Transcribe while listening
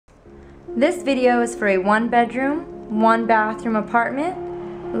This video is for a 1-bedroom, 1-bathroom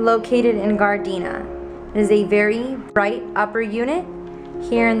apartment located in Gardena. It is a very bright upper unit.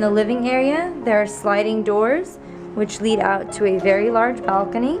 Here in the living area, there are sliding doors which lead out to a very large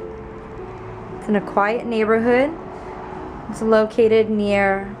balcony. It's in a quiet neighborhood. It's located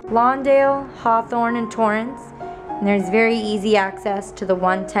near Lawndale, Hawthorne, and Torrance, and there's very easy access to the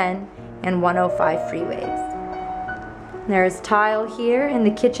 110 and 105 freeways. There's tile here in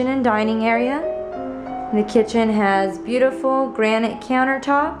the kitchen and dining area. The kitchen has beautiful granite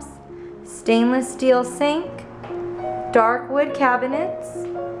countertops, stainless steel sink, dark wood cabinets,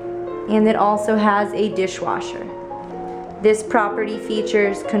 and it also has a dishwasher. This property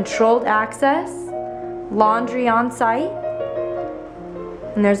features controlled access, laundry on site,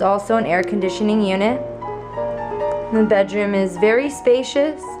 and there's also an air conditioning unit. The bedroom is very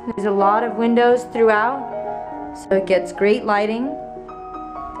spacious. There's a lot of windows throughout, so it gets great lighting.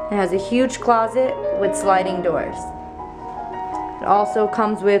 It has a huge closet with sliding doors. It also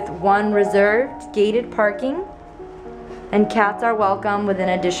comes with 1 reserved gated parking, and cats are welcome with an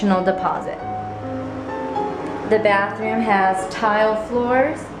additional deposit. The bathroom has tile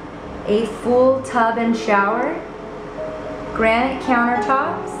floors, a full tub and shower, granite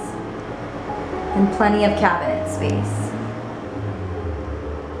countertops, and plenty of cabinet space.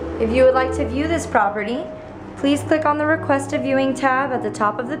 If you would like to view this property, please click on the Request a Viewing tab at the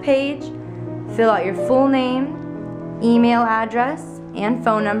top of the page, fill out your full name, email address, and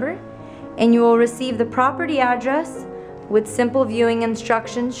phone number, and you will receive the property address with simple viewing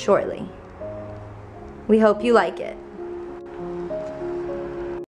instructions shortly. We hope you like it.